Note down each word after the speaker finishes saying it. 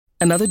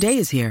Another day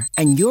is here,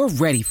 and you're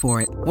ready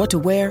for it. What to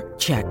wear?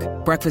 Check.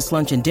 Breakfast,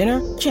 lunch, and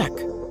dinner? Check.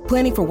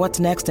 Planning for what's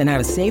next and how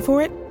to save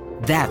for it?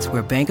 That's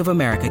where Bank of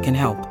America can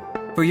help.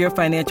 For your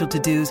financial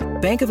to-dos,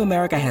 Bank of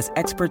America has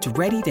experts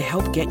ready to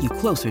help get you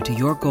closer to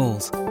your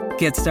goals.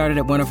 Get started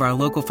at one of our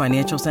local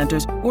financial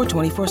centers or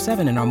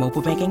 24/7 in our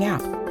mobile banking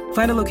app.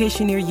 Find a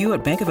location near you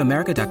at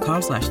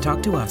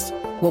bankofamerica.com/talktous.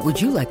 What would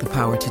you like the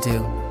power to do?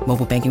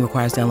 Mobile banking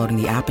requires downloading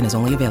the app and is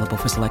only available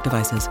for select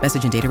devices.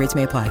 Message and data rates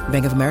may apply.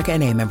 Bank of America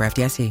N.A., member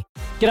FDIC.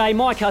 G'day,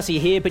 Mike Hussey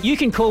here, but you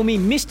can call me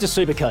Mr.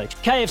 Supercoach.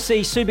 KFC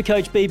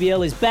Supercoach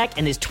BBL is back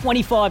and there's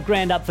 25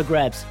 grand up for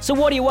grabs. So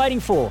what are you waiting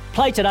for?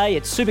 Play today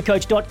at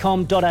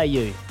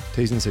supercoach.com.au.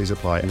 T's and C's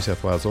apply. New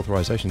South Wales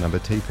authorisation number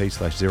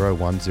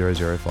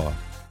TP/01005.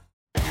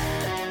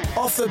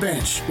 Off the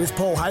bench with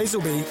Paul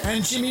Hazelby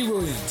and Jimmy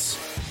Williams.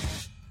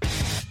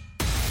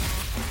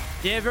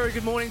 Yeah, very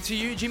good morning to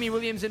you. Jimmy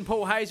Williams and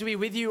Paul Hayes will be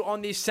with you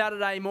on this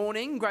Saturday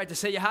morning. Great to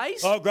see you,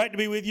 Hayes. Oh, great to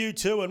be with you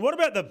too. And what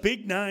about the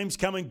big names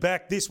coming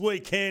back this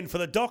weekend for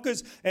the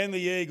Dockers and the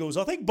Eagles?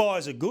 I think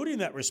buys are good in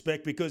that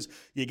respect because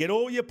you get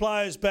all your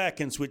players back,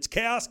 and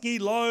Switkowski,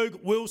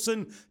 Logue,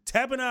 Wilson,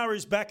 Taberner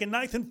is back, and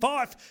Nathan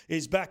Fife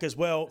is back as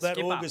well. That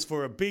augurs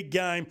for a big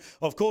game.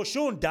 Of course,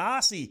 Sean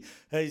Darcy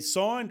has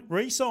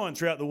re-signed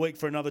throughout the week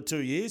for another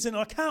 2 years, and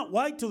I can't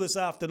wait till this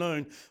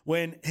afternoon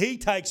when he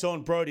takes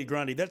on Brodie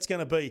Grundy. That's going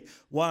to be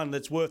one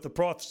that's worth the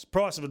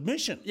price of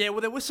admission. Yeah,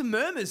 well, there were some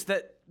murmurs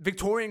that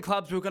Victorian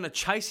clubs were going to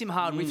chase him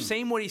hard. We've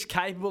seen what he's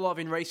capable of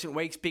in recent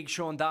weeks, big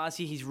Sean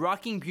Darcy. He's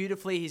rucking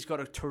beautifully. He's got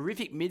a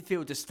terrific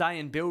midfield to stay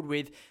and build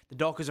with. The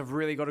Dockers have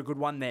really got a good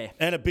one there.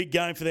 And a big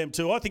game for them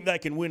too. I think they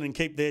can win and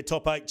keep their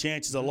top 8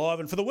 chances alive.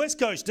 And for the West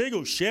Coast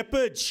Eagles,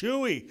 Shepherd,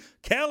 Shuey,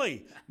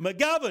 Kelly,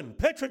 McGovern,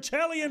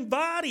 Petrocelli and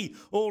Vardy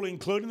all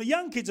included. The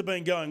young kids have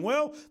been going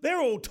well. They're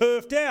all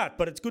turfed out,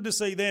 but it's good to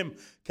see them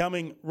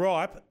coming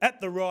ripe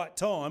at the right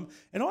time.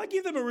 And I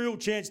give them a real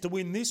chance to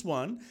win this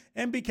one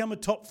and become a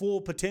top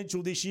 4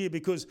 potential this year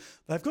because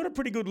they've got a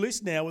pretty good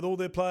list now with all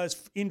their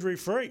players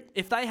injury-free.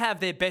 If they have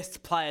their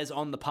best players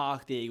on the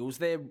park, the Eagles,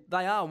 they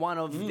are one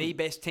of the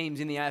best teams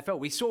in the AFL.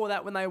 We saw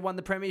that when they won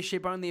the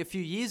premiership only a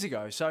few years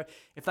ago. So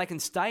if they can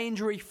stay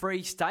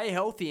injury-free, stay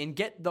healthy and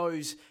get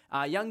those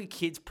younger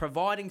kids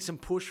providing some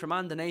push from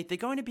underneath, they're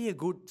going to be a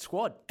good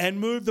squad. And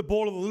move the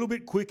ball a little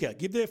bit quicker.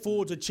 Give their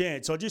forwards a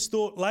chance. I just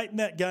thought late in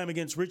that game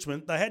against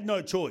Richmond, they had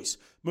no choice.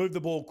 Move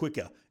the ball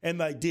quicker. And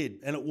they did.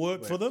 And it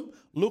worked for them.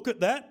 Look at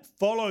that.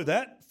 Follow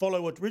that.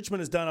 Follow what Richmond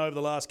has done over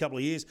the last couple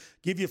of years.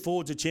 Give your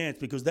forwards a chance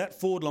because that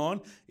forward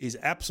line is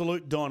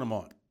absolute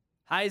dynamite.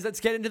 Hayes, let's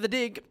get into the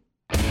dig.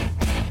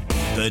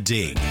 The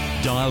Dig.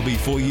 Dial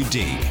before you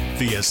dig.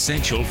 The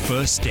essential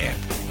first step.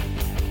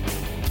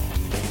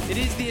 It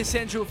is the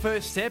essential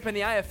first step, and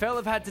the AFL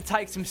have had to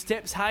take some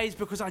steps, Hayes,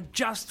 because I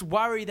just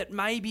worry that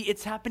maybe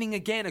it's happening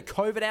again, a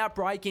COVID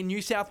outbreak in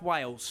New South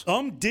Wales.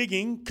 I'm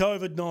digging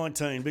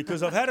COVID-19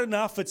 because I've had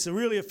enough. It's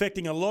really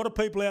affecting a lot of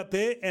people out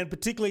there, and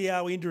particularly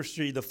our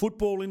industry, the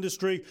football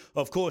industry.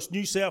 Of course,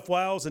 New South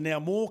Wales, and now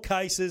more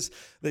cases,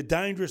 the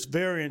dangerous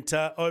variant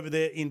over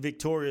there in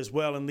Victoria as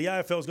well. And the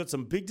AFL's got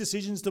some big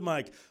decisions to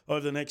make over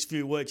the next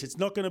few weeks. It's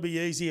not going to be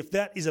easy. If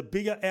that is a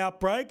bigger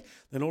outbreak,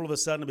 then all of a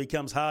sudden it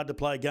becomes hard to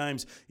play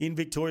games in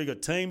Victoria. You've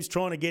got teams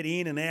trying to get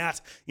in and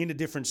out into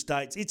different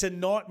states. It's a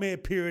nightmare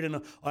period,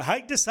 and I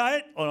hate to say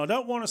it, and I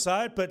don't want to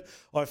say it, but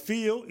I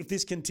feel if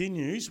this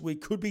continues, we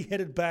could be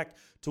headed back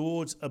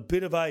towards a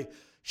bit of a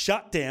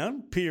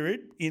shutdown period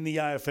in the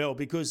AFL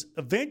because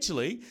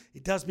eventually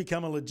it does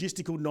become a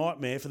logistical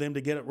nightmare for them to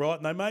get it right,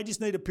 and they may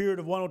just need a period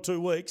of 1 or 2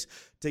 weeks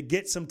to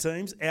get some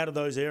teams out of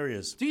those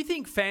areas. Do you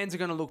think fans are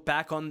going to look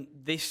back on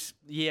this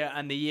year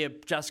and the year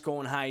just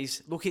gone,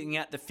 Hayes, looking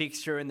at the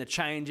fixture and the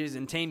changes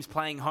and teams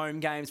playing home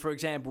games? For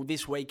example,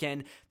 this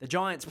weekend, the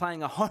Giants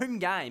playing a home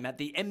game at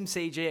the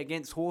MCG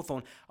against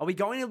Hawthorn. Are we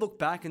going to look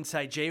back and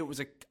say, gee, it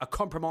was a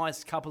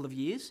compromised couple of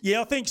years?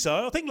 Yeah, I think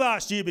so. I think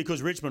last year,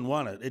 because Richmond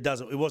won it,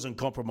 it wasn't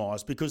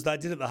compromised because they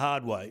did it the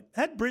hard way.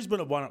 Had Brisbane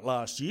have won it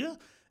last year,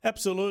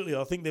 absolutely,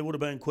 I think there would have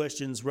been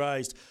questions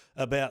raised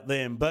about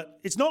them. But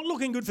it's not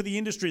looking good for the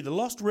industry. The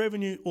lost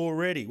revenue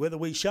already, whether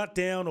we shut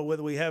down or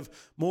whether we have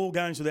more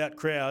games without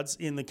crowds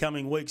in the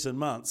coming weeks and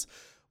months.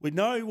 We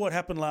know what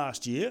happened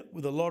last year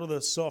with a lot of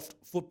the soft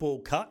football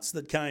cuts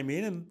that came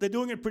in, and they're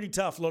doing it pretty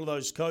tough, a lot of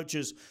those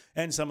coaches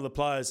and some of the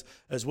players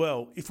as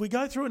well. If we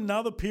go through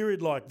another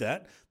period like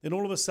that, then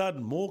all of a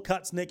sudden, more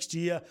cuts next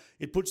year,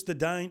 it puts the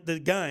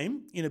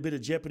game in a bit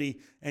of jeopardy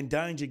and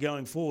danger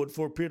going forward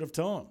for a period of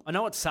time. I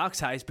know it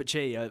sucks, Hayes, but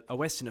gee, a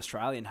Western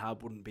Australian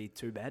hub wouldn't be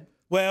too bad.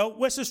 Well,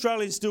 West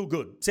Australia's still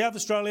good. South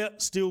Australia,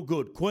 still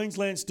good.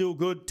 Queensland, still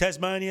good.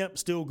 Tasmania,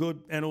 still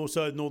good. And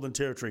also Northern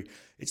Territory.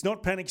 It's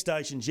not panic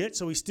stations yet,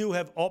 so we still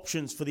have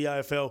options for the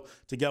AFL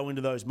to go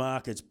into those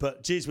markets.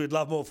 But, geez, we'd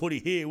love more footy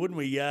here, wouldn't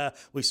we?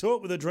 We saw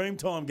it with the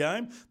Dreamtime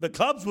game. The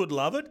clubs would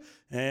love it,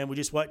 and we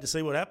just wait to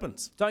see what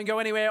happens. Don't go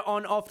anywhere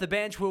on Off the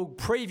Bench. We'll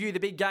preview the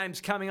big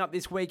games coming up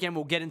this weekend.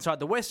 We'll get inside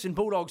the Western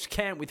Bulldogs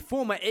camp with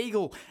former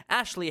Eagle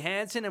Ashley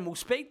Hansen, and we'll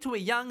speak to a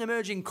young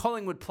emerging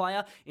Collingwood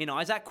player in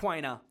Isaac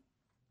Quainer.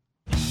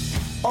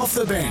 Off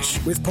the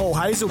Bench with Paul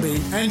Hazelby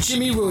and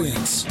Jimmy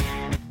Williams.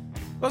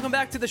 Welcome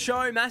back to the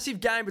show. Massive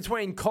game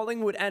between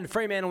Collingwood and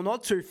Fremantle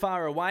not too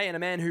far away, and a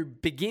man who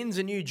begins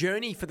a new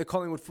journey for the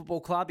Collingwood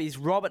Football Club is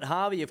Robert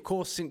Harvey. Of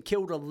course, St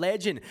Kilda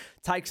legend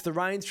takes the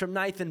reins from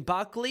Nathan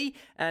Buckley,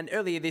 and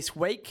earlier this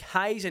week,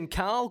 Hayes and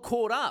Carl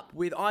caught up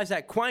with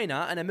Isaac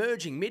Quainer, an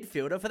emerging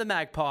midfielder for the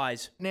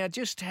Magpies. Now,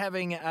 just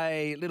having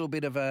a little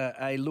bit of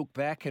a look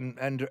back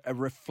and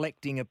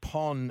reflecting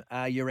upon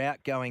your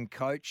outgoing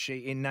coach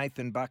in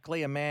Nathan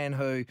Buckley, a man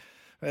who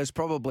has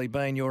probably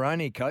been your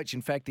only coach.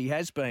 In fact, he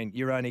has been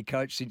your only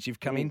coach since you've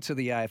come into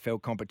the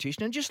AFL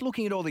competition. And just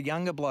looking at all the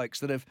younger blokes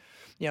that have,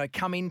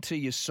 come into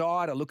your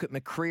side, I look at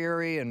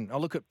McCreary and I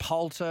look at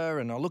Poulter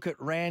and I look at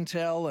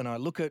Rantel and I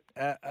look at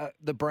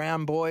the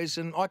Brown boys,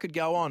 and I could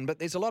go on. But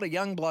there's a lot of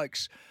young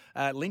blokes.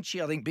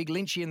 Lynchy, I think Big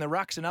Lynchy in the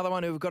ruck's another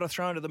one who've got to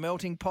throw into the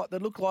melting pot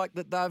that look like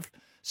that they've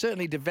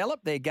certainly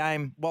developed their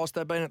game whilst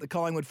they've been at the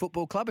Collingwood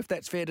Football Club, if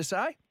that's fair to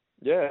say.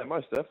 Yeah,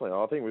 most definitely.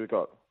 I think we've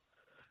got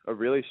a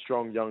really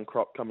strong young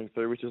crop coming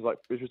through, which is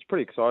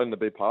pretty exciting to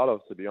be part of,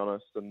 to be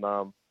honest. And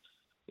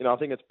I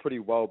think it's pretty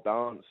well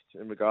balanced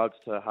in regards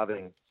to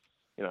having,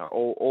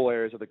 all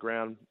areas of the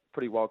ground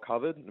pretty well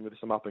covered, and with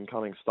some up and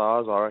coming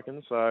stars, I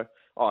reckon. So,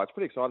 it's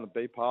pretty exciting to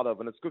be part of,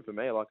 and it's good for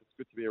me. Like, it's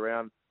good to be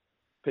around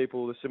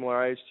people of a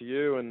similar age to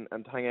you and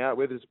to hang out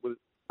with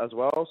as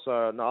well.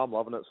 So, no, I'm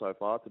loving it so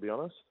far, to be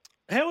honest.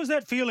 How was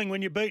that feeling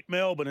when you beat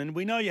Melbourne? And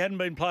we know you hadn't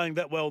been playing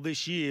that well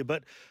this year,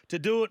 but to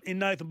do it in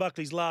Nathan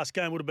Buckley's last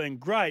game would have been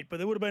great, but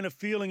there would have been a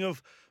feeling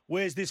of,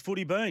 where's this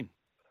footy been?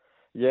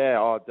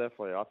 Yeah,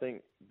 definitely. I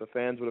think the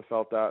fans would have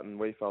felt that, and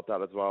we felt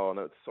that as well. And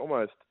it's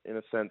almost, in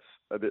a sense,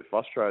 a bit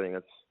frustrating.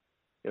 It's,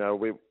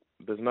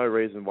 there's no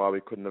reason why we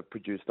couldn't have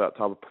produced that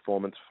type of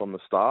performance from the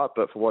start,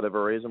 but for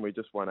whatever reason, we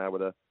just weren't able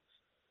to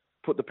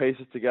put the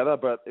pieces together.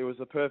 But it was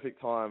the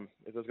perfect time.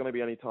 If there's going to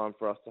be any time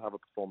for us to have a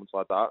performance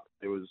like that,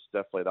 it was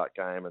definitely that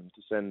game. And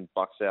to send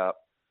Bucks out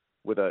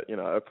with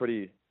a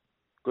pretty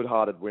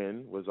good-hearted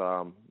win was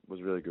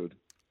really good.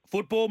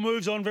 Football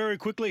moves on very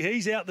quickly.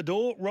 He's out the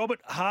door.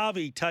 Robert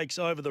Harvey takes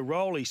over the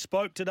role. He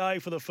spoke today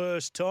for the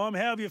first time.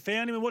 How have you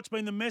found him, and what's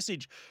been the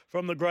message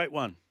from the great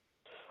one?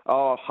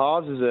 Oh,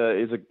 Harves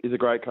is a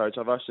great coach.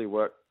 I've actually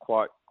worked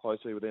quite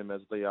closely with him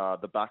as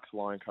the backs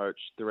line coach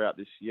throughout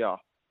this year.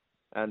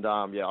 And,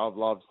 I've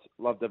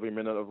loved every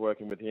minute of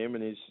working with him,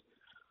 and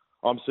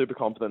I'm super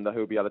confident that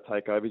he'll be able to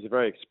take over. He's a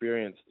very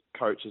experienced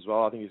coach as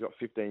well. I think he's got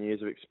 15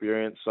 years of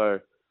experience. So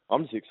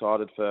I'm just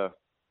excited for,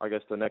 I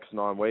guess, the next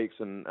 9 weeks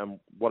and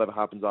whatever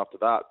happens after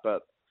that.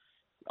 But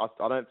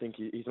I don't think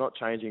he's not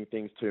changing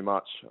things too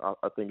much.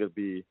 I think it'd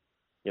be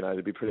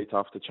pretty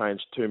tough to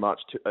change too much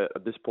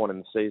at this point in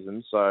the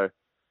season. So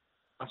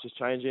much is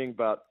changing,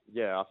 but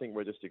yeah, I think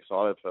we're just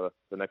excited for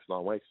the next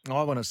 9 weeks.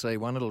 I want to see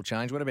one little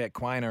change. What about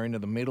Quainer into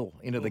the middle,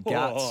 into the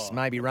guts,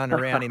 maybe run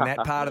around in that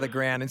part of the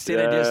ground instead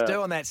of just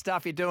doing that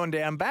stuff you're doing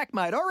down back,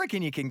 mate? I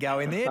reckon you can go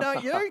in there,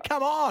 don't you?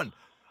 Come on.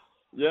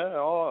 Yeah,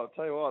 I'll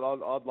tell you what,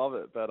 I'd love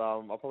it, but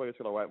I'm probably just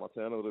going to wait my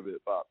turn a little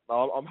bit. But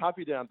I'm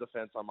happy down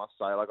defence, I must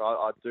say. Like,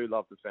 I do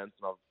love defence,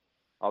 and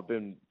I've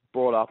been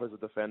brought up as a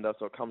defender,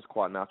 so it comes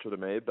quite natural to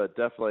me. But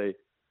definitely,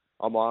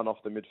 I'm eyeing off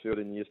the midfield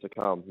in years to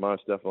come,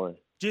 most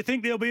definitely. Do you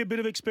think there'll be a bit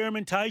of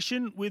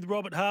experimentation with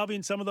Robert Harvey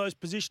in some of those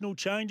positional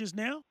changes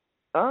now?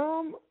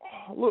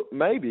 Look,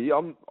 maybe.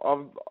 I'm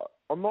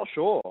not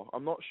sure.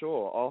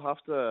 I'll have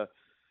to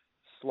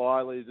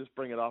slyly just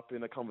bring it up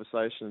in a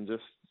conversation,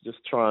 just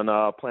try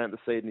and plant the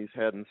seed in his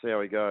head and see how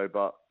we go.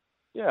 But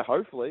yeah,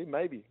 hopefully,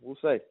 maybe. We'll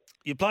see.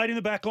 You played in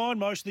the back line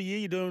most of the year.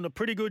 You're doing a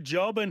pretty good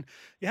job, and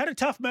you had a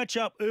tough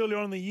match-up earlier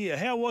on in the year.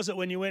 How was it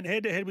when you went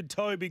head-to-head with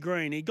Toby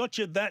Green? He got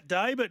you that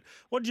day, but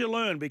what did you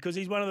learn? Because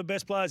he's one of the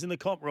best players in the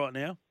comp right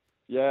now.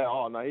 Yeah,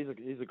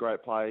 he's a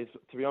great player.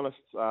 To be honest,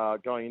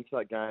 going into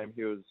that game,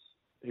 he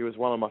was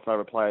one of my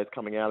favourite players.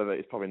 Coming out of it,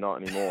 he's probably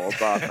not anymore.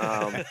 But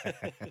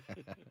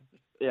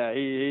yeah,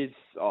 he's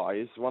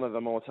one of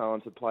the more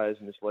talented players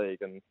in this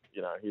league, and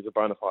he's a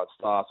bona fide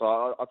star.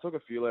 So I took a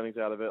few learnings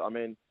out of it. I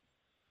mean,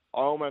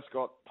 I almost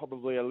got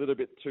probably a little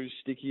bit too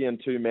sticky and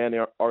too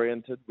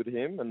man-oriented with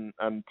him,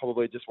 and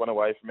probably just went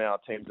away from our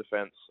team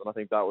defence. And I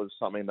think that was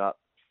something that,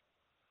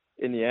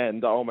 in the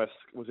end, I almost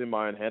was in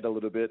my own head a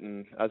little bit.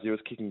 And as he was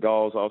kicking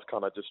goals, I was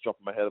kind of just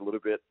dropping my head a little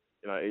bit,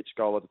 each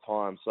goal at a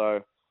time.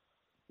 So,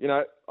 you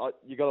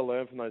got to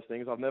learn from those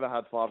things. I've never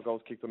had 5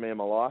 goals kicked on me in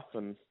my life,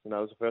 and it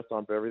was the first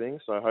time for everything.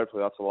 So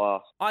hopefully that's the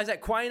last.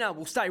 Isaac Quainer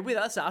will stay with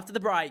us after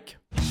the break.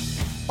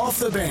 Off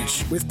the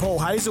Bench with Paul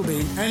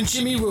Hazelby and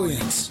Jimmy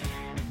Williams.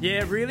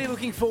 Yeah, really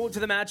looking forward to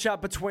the matchup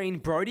between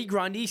Brodie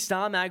Grundy,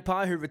 star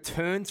Magpie, who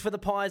returns for the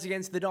Pies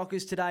against the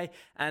Dockers today,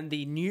 and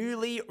the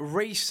newly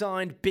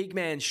re-signed big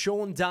man,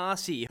 Sean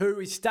Darcy, who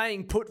is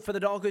staying put for the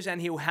Dockers, and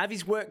he'll have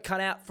his work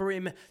cut out for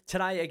him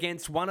today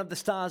against one of the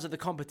stars of the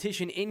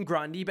competition in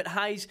Grundy. But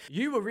Hayes,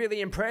 you were really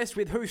impressed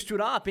with who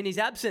stood up in his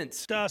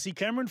absence. Darcy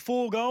Cameron,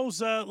 4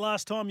 goals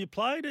last time you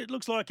played. It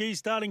looks like he's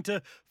starting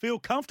to feel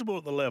comfortable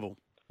at the level.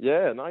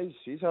 Yeah, no,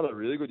 he's had a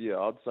really good year.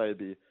 I'd say he'd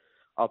be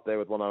up there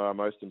with one of our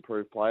most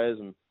improved players,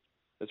 and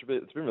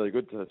it's been really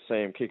good to see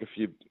him kick a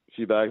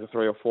few bags of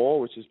 3 or 4,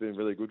 which has been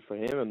really good for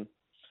him. And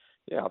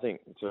yeah, I think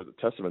it's a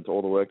testament to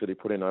all the work that he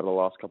put in over the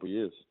last couple of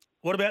years.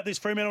 What about this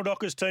Fremantle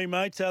Dockers team,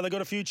 mate? They've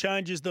got a few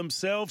changes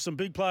themselves, some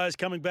big players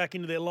coming back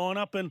into their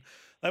lineup, and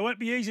they won't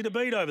be easy to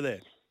beat over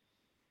there.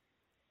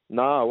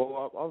 No,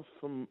 well,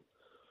 I've from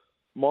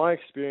my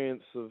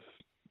experience of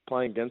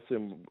playing against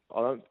them,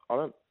 I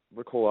don't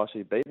recall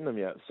actually beating them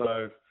yet.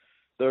 So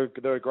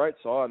they're a great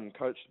side and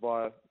coached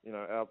by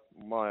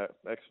my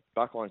ex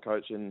backline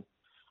coach in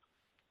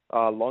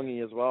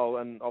Longy as well,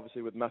 and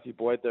obviously with Matthew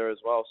Boyd there as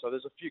well. So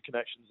there's a few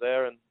connections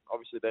there, and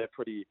obviously they're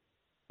pretty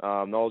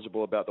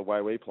knowledgeable about the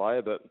way we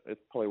play, but it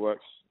probably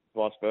works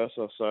vice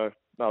versa. So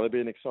no, there'll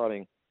be an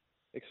exciting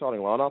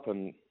lineup,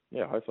 and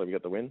yeah, hopefully we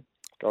get the win.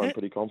 Going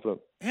pretty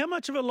confident. How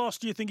much of a loss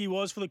do you think he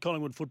was for the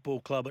Collingwood Football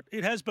Club?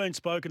 It has been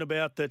spoken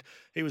about that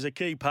he was a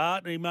key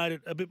part, and he made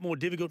it a bit more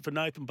difficult for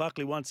Nathan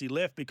Buckley once he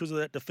left because of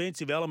that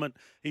defensive element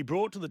he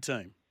brought to the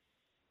team.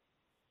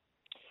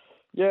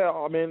 Yeah,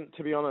 I mean,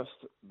 to be honest,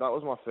 that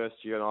was my first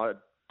year, and I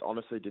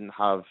honestly didn't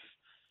have.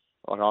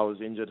 I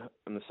was injured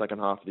in the second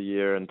half of the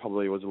year and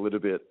probably was a little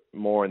bit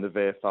more in the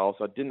VFL,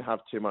 so I didn't have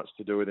too much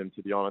to do with him,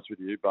 to be honest with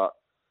you. But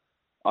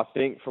I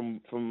think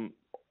from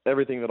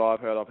everything that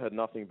I've heard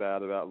nothing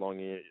bad about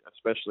Longy,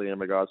 especially in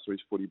regards to his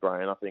footy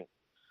brain. I think,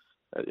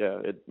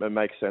 it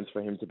makes sense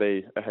for him to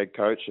be a head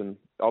coach, and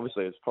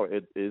obviously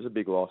it is a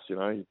big loss. He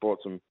brought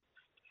some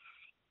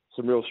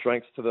real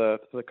strengths to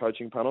the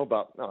coaching panel,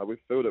 but no, we've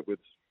filled it with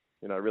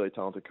really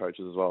talented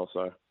coaches as well.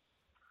 So,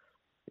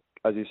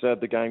 as you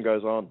said, the game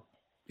goes on.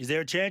 Is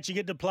there a chance you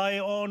get to play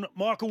on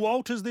Michael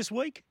Walters this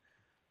week?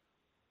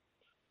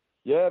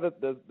 Yeah,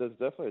 there's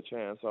definitely a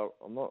chance.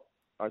 I'm not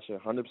actually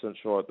 100%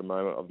 sure at the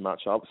moment of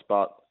matchups,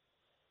 but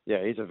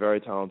yeah, he's a very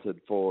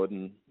talented forward,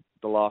 and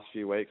the last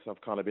few weeks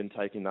I've kind of been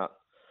taking that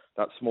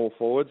small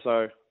forward.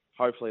 So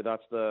hopefully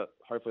that's the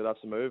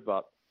move.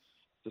 But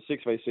it's a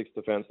 6v6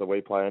 defence that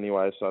we play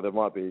anyway, so there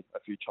might be a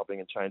few chopping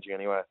and changing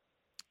anyway.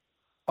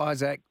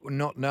 Isaac,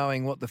 not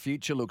knowing what the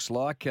future looks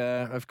like.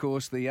 Of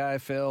course, the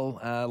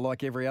AFL,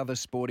 like every other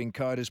sporting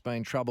code, has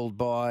been troubled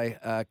by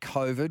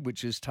COVID,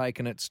 which has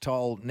taken its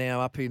toll now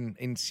up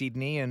in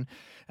Sydney. And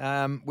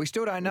we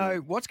still don't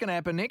know what's going to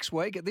happen next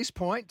week. At this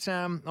point,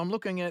 I'm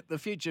looking at the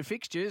future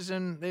fixtures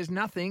and there's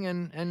nothing.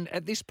 And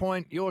at this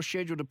point, you're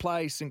scheduled to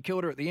play St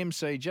Kilda at the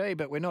MCG,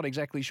 but we're not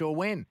exactly sure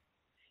when.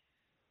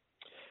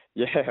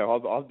 Yeah,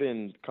 I've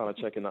been kind of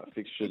checking that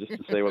fixture just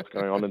to see what's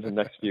going on in the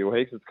next few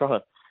weeks.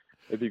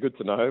 It'd be good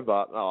to know,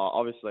 but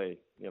obviously,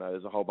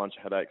 there's a whole bunch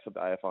of headaches that the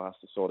AFL has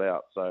to sort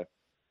out. So,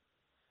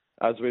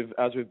 as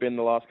we've been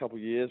the last couple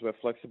of years, we're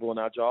flexible and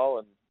agile,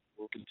 and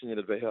we'll continue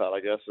to be that, I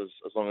guess,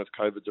 as long as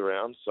COVID's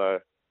around. So,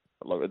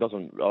 look, I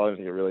don't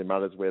think it really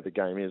matters where the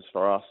game is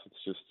for us.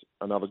 It's just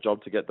another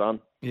job to get done.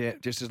 Yeah,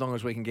 just as long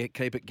as we can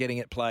keep getting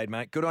it played,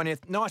 mate. Good on you.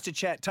 Nice to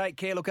chat. Take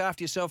care. Look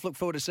after yourself. Look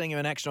forward to seeing you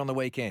in action on the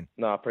weekend.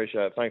 No, I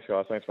appreciate it. Thanks,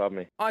 guys. Thanks for having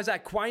me.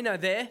 Isaac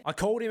Quainer there. I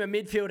called him a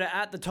midfielder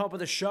at the top of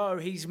the show.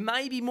 He's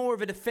maybe more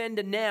of a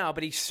defender now,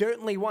 but he's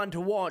certainly one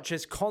to watch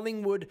as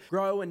Collingwood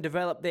grow and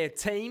develop their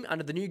team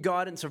under the new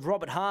guidance of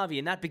Robert Harvey,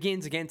 and that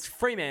begins against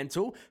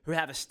Fremantle, who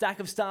have a stack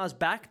of stars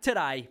back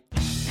today.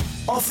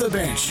 Off the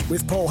Bench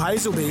with Paul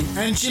Hazelby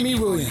and Jimmy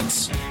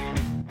Williams.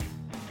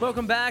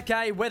 Welcome back.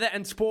 A weather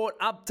and sport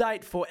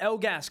update for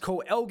Elgas.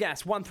 Call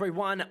Elgas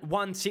 131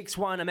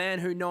 161. A man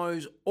who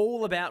knows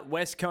all about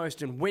West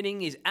Coast and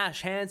winning is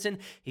Ash Hansen.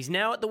 He's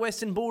now at the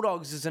Western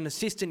Bulldogs as an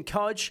assistant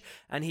coach,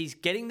 and he's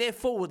getting their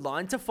forward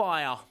line to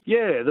fire.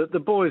 Yeah, the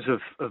boys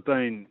have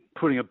been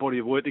putting a body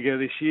of work together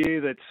this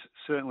year that's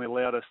certainly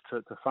allowed us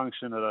to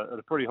function at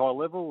a pretty high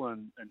level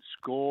and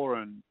score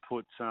and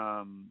put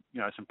some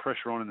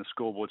pressure on in the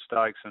scoreboard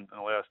stakes and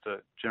allow us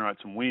to generate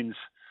some wins.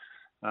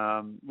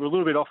 We're a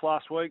little bit off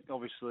last week.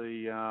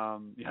 Obviously,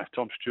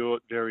 Tom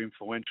Stewart, very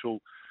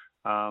influential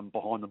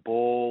behind the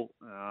ball.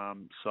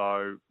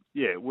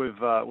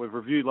 We've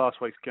reviewed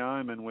last week's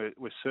game, and we're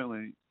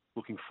certainly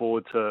looking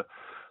forward to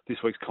this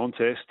week's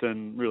contest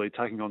and really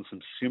taking on some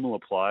similar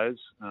players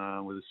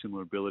with a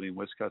similar ability in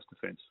West Coast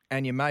defence.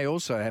 And you may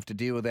also have to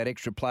deal with that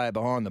extra player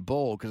behind the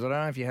ball, because I don't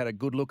know if you had a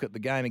good look at the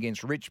game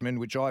against Richmond,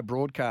 which I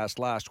broadcast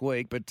last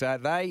week, but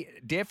they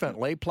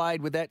definitely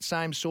played with that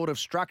same sort of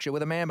structure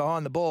with a man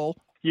behind the ball.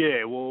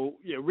 Yeah,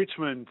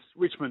 Richmond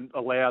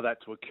allow that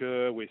to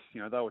occur with,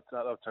 they were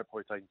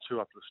probably taking 2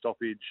 up to the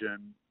stoppage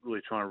and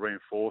really trying to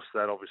reinforce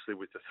that, obviously,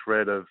 with the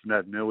threat of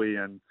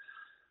Naitanui, and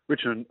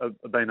Richmond have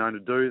been known to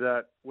do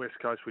that. West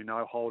Coast, we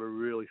know, hold a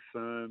really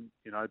firm,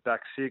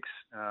 back six,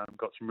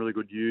 got some really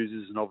good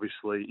users and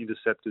obviously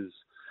interceptors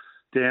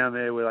down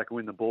there where they can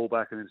win the ball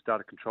back and then start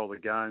to control the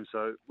game.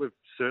 So we've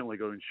certainly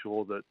got to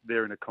ensure that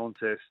they're in a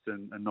contest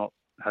and not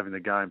having the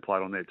game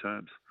played on their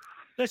terms.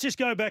 Let's just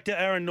go back to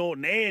Aaron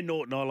Norton. Air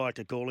Norton, I like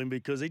to call him,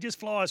 because he just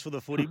flies for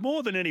the footy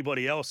more than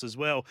anybody else as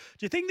well.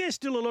 Do you think there's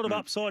still a lot of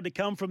upside to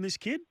come from this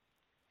kid?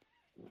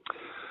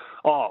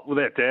 Oh,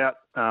 without doubt.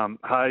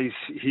 Hayes,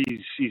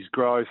 his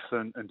growth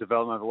and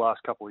development over the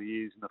last couple of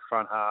years in the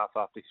front half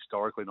after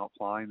historically not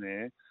playing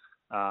there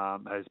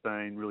has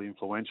been really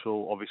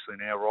influential, obviously,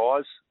 in our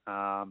rise,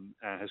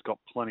 and has got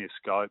plenty of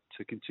scope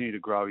to continue to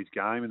grow his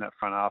game in that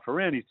front half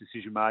around his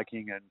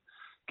decision-making and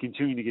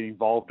continuing to get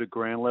involved at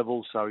ground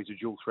level. So he's a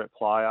dual-threat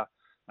player.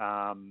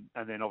 And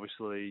then,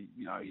 obviously,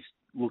 he's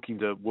looking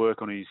to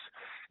work on his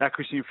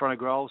accuracy in front of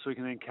goal so he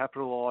can then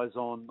capitalise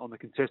on the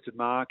contested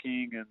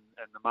marking and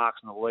the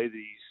marks on the lead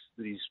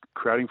that he's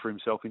creating for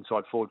himself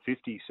inside forward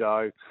 50.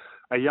 So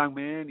a young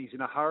man, he's in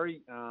a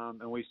hurry,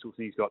 and we still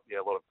think he's got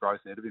a lot of growth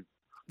ahead of him.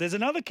 There's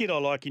another kid I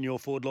like in your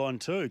forward line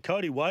too,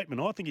 Cody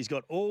Waitman. I think he's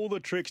got all the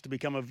tricks to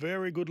become a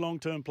very good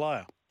long-term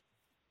player.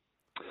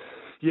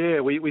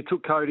 Yeah, we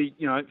took Cody,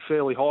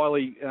 fairly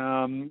highly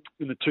in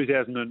the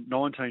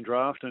 2019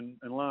 draft, and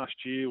last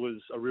year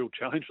was a real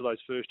challenge for those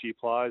first-year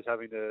players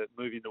having to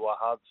move into our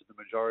hubs for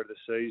the majority of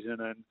the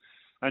season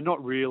and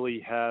not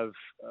really have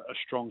a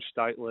strong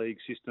state league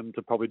system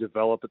to probably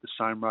develop at the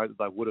same rate that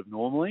they would have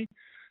normally.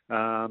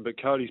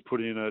 But Cody's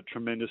put in a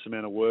tremendous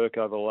amount of work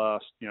over the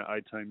last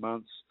 18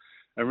 months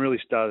and really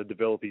started to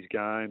develop his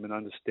game and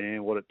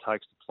understand what it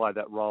takes to play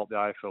that role at the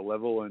AFL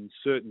level. And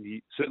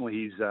certainly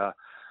his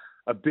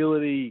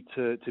ability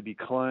to be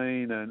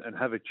clean and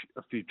have a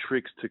few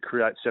tricks to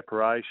create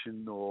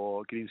separation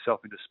or get himself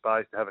into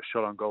space to have a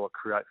shot on goal or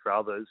create for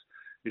others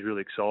is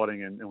really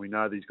exciting. And we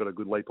know that he's got a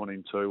good leap on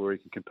him too, where he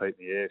can compete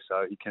in the air,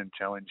 so he can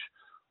challenge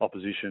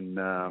opposition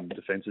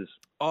defences.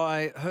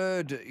 I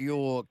heard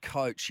your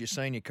coach, your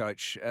senior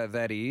coach,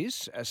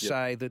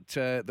 say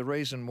that the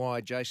reason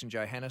why Jason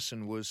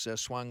Johannesson was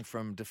swung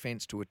from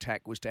defence to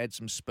attack was to add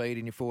some speed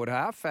in your forward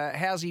half.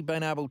 How's he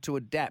been able to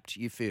adapt,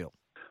 you feel?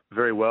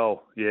 Very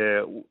well,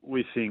 yeah.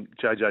 We think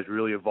JJ's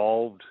really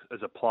evolved as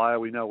a player.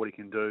 We know what he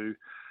can do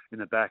in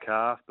the back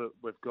half, but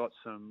we've got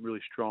some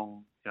really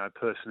strong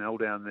personnel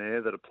down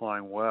there that are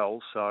playing well.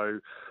 So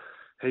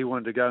he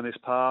wanted to go in this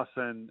path,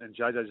 and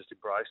JJ just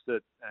embraced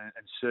it,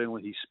 and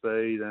certainly his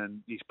speed,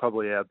 and he's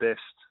probably our best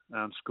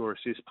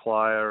score-assist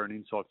player and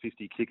inside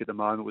 50 kick at the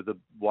moment with the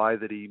way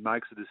that he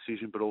makes the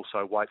decision but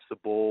also weights the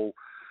ball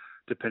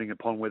depending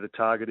upon where the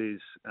target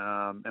is.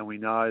 And we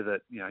know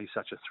that he's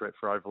such a threat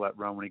for overlap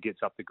run when he gets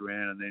up the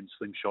ground and then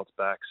slingshots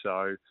back.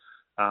 So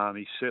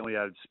he's certainly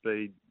added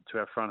speed to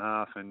our front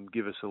half and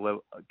give us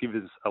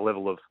a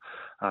level of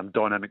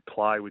dynamic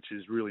play, which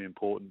is really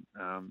important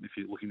if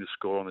you're looking to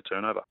score on the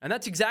turnover. And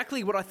that's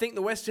exactly what I think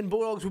the Western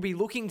Bulldogs will be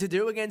looking to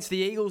do against the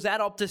Eagles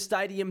at Optus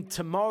Stadium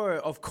tomorrow.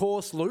 Of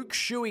course, Luke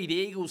Shuey, the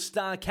Eagles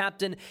star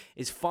captain,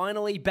 is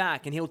finally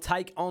back, and he'll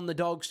take on the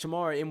Dogs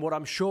tomorrow in what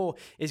I'm sure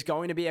is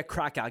going to be a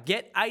cracker.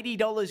 Get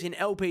 $80 in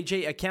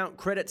LPG account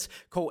credits.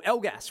 Call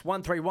Elgas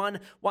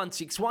 131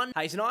 161.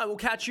 Hayes and I will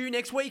catch you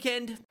next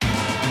weekend.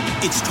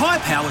 It's Tyre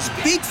Power's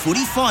Big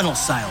Footy Final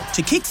Sale.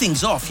 To kick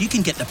things off, you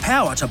can get the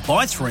power to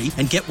buy 3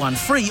 and get 1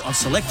 free on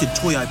selected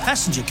Toyo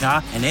passenger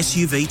car and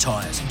SUV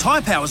tyres.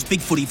 Tyre Power's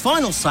Big Footy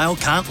Final Sale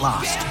can't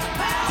last.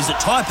 Visit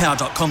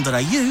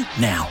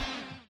tyrepower.com.au now.